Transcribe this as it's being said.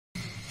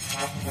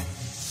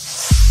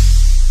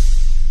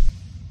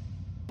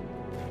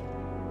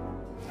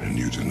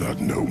do not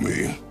know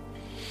me.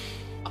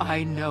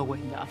 I know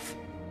enough.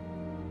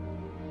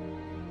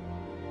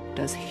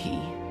 Does he?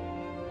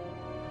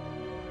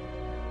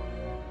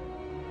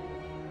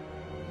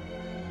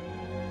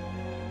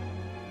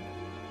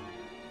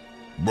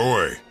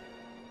 Boy!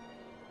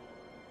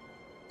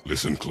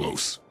 Listen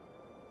close.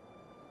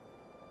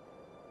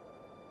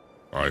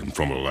 I'm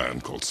from a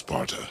land called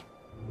Sparta.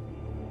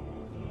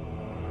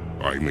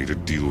 I made a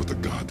deal with a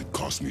god that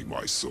cost me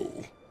my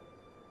soul.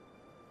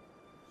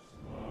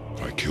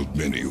 I killed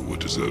many who were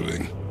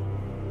deserving.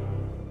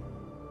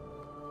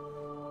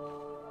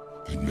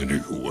 And many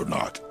who were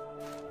not.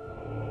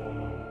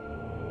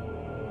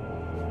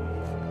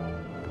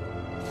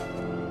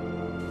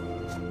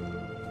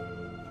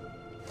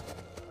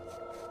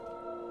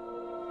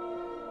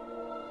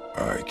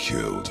 I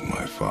killed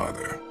my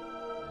father.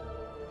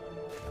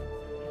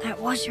 That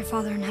was your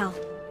father in hell.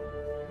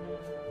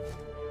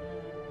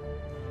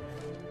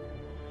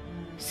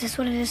 Is this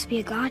what it is to be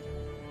a god?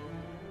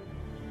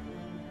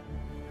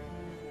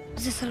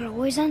 Is this how it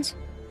always ends?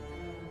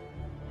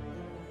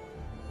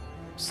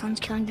 Sons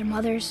killing their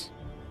mothers?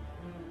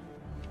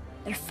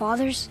 Their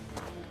fathers?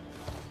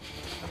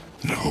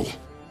 No.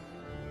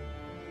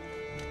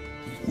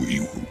 We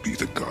will be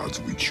the gods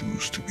we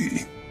choose to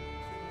be.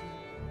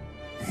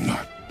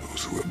 Not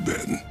those who have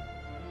been.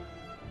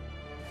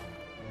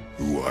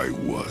 Who I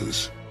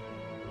was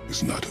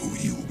is not who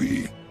you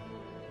be.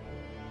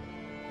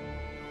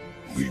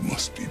 We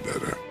must be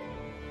better.